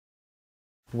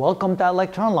Welcome to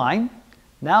Electron Line.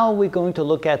 Now we're going to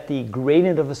look at the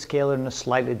gradient of a scalar in a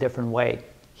slightly different way.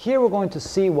 Here we're going to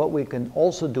see what we can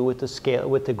also do with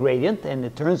the gradient, and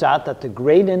it turns out that the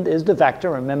gradient is the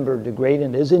vector. Remember, the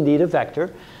gradient is indeed a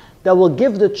vector that will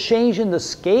give the change in the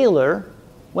scalar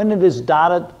when it is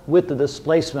dotted with the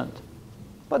displacement.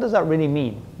 What does that really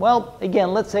mean? Well,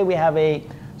 again, let's say we have a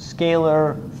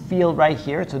scalar field right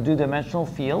here. It's a two-dimensional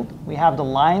field. We have the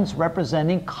lines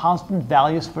representing constant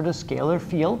values for the scalar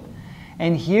field.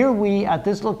 And here at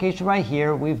this location right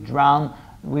here, we've drawn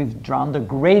the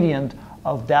gradient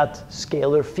of that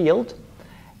scalar field.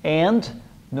 And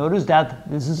notice that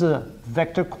this is a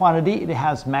vector quantity. It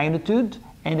has magnitude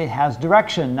and it has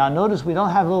direction. Now notice we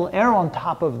don't have a little arrow on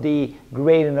top of the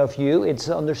gradient of u. It's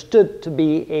understood to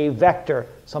be a vector.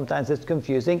 Sometimes it's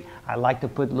confusing. I like to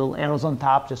put little arrows on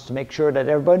top just to make sure that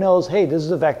everybody knows, hey, this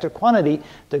is a vector quantity.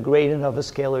 The gradient of a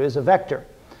scalar is a vector.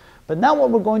 But now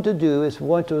what we're going to do is we're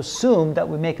going to assume that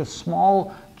we make a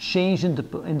small change in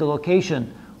the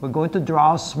location. We're going to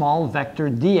draw a small vector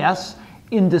ds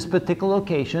in this particular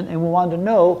location, and we want to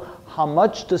know how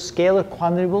much the scalar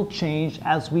quantity will change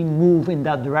as we move in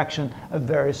that direction, a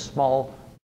very small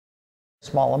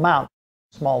amount,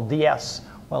 small ds.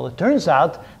 Well, it turns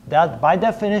out that by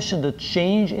definition, the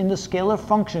change in the scalar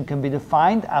function can be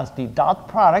defined as the dot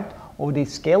product or the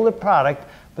scalar product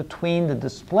between the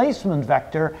displacement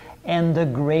vector and the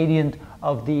gradient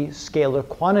of the scalar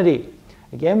quantity.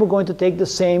 Again, we're going to take the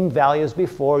same value as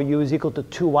before. U is equal to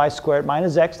 2y squared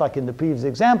minus x, like in the previous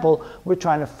example. We're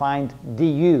trying to find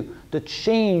du, the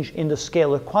change in the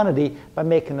scalar quantity, by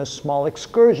making a small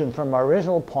excursion from our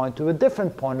original point to a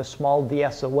different point, a small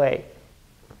ds away.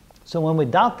 So when we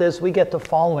dot this, we get the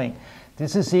following.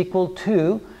 This is equal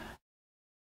to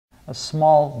a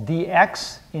small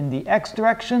dx in the x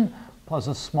direction, plus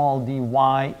a small dy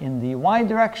in the y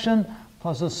direction,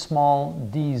 plus a small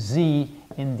dz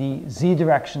in the z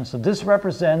direction. So this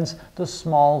represents the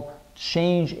small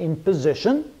change in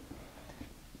position,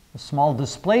 the small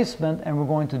displacement, and we're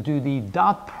going to do the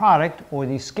dot product or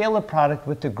the scalar product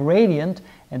with the gradient,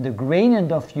 and the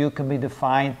gradient of u can be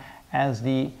defined as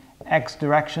the x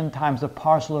direction times the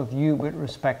partial of u with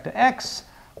respect to x,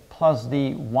 plus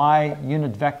the y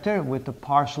unit vector with the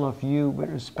partial of u with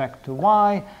respect to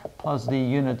y, plus the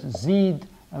unit z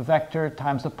vector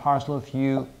times the partial of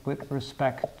u with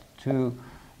respect to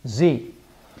z.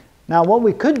 Now what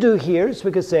we could do here is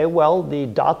we could say, well, the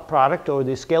dot product or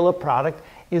the scalar product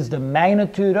is the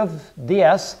magnitude of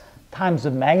ds times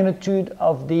the magnitude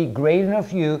of the gradient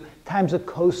of u times the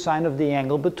cosine of the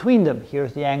angle between them.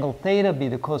 Here's the angle theta, be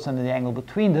the cosine of the angle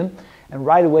between them. And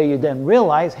right away you then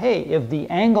realize, hey, if the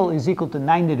angle is equal to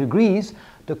 90 degrees,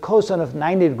 the cosine of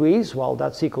 90 degrees, well,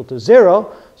 that's equal to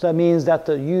 0. So that means that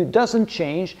the u doesn't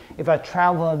change if I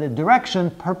travel in the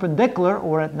direction perpendicular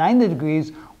or at 90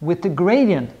 degrees with the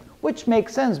gradient, which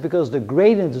makes sense because the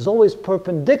gradient is always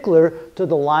perpendicular to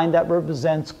the line that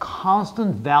represents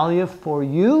constant value for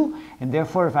u. And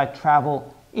therefore, if I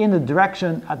travel in the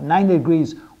direction at 90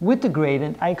 degrees with the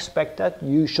gradient, I expect that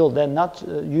u should then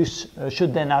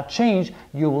not change.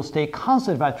 U will stay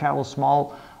constant if I travel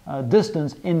small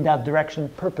distance in that direction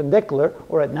perpendicular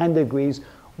or at 90 degrees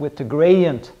with the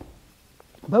gradient.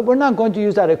 But we're not going to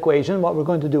use that equation. What we're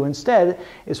going to do instead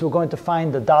is we're going to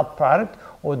find the dot product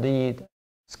or the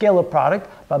scalar product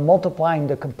by multiplying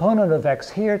the component of x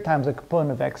here times the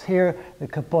component of x here, the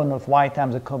component of y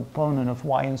times the component of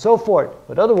y, and so forth.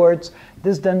 In other words,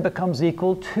 this then becomes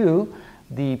equal to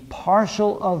the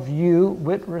partial of u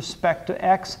with respect to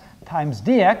x times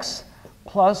dx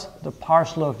plus the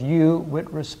partial of u with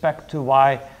respect to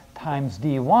y times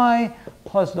dy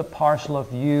plus the partial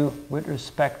of u with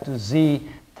respect to z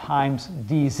times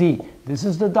dz. This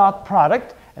is the dot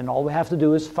product, and all we have to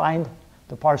do is find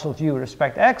the partial of u with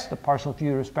respect to x, the partial of u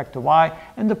with respect to y,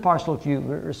 and the partial of u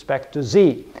with respect to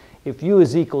z. If u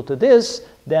is equal to this,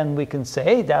 then we can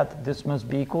say that this must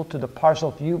be equal to the partial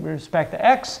of u with respect to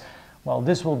x. Well,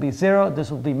 this will be 0, this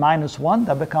will be minus 1.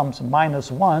 That becomes minus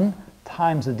 1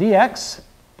 times the dx,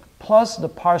 plus the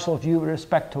partial of u with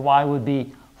respect to y would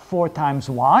be 4 times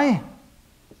y,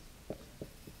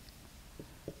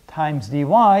 times dy,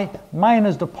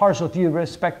 minus the partial of u with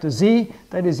respect to z,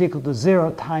 that is equal to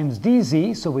 0 times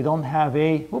dz, so we don't have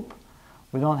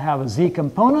a z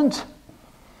component.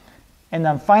 And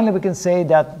then finally we can say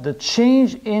that the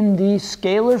change in the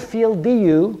scalar field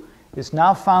du is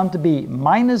now found to be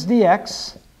minus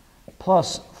dx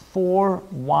plus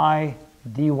 4y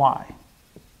dy.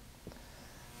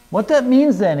 What that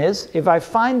means then is, if I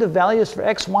find the values for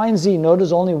x, y, and z,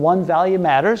 notice only one value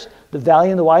matters, the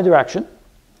value in the y direction.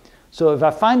 So if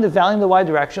I find the value in the y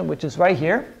direction, which is right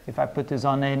here, if I put this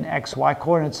on an xy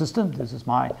coordinate system, this is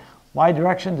my y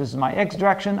direction, this is my x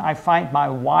direction, I find my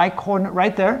y coordinate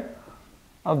right there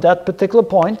of that particular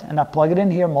point, and I plug it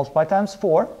in here, multiply times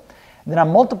 4. Then I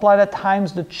multiply that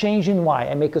times the change in y.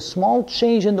 I make a small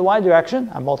change in the y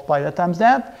direction, I multiply that times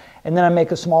that, and then I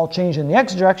make a small change in the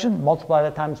x direction, multiply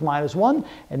that times -1,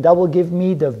 and that will give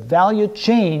me the value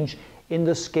change in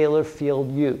the scalar field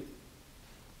u.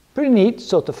 Pretty neat.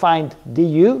 So to find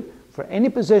du for any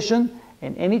position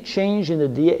and any change in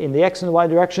the x and the y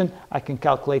direction, I can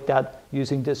calculate that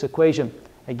using this equation.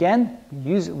 Again,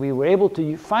 we were able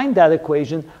to find that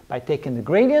equation by taking the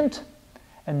gradient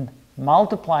and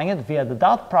multiplying it via the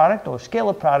dot product or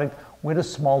scalar product with a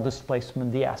small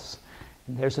displacement ds.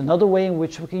 And there's another way in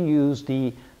which we can use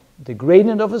the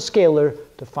gradient of a scalar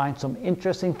to find some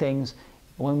interesting things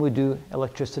when we do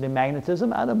electricity and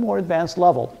magnetism at a more advanced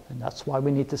level. And that's why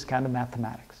we need this kind of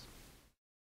mathematics.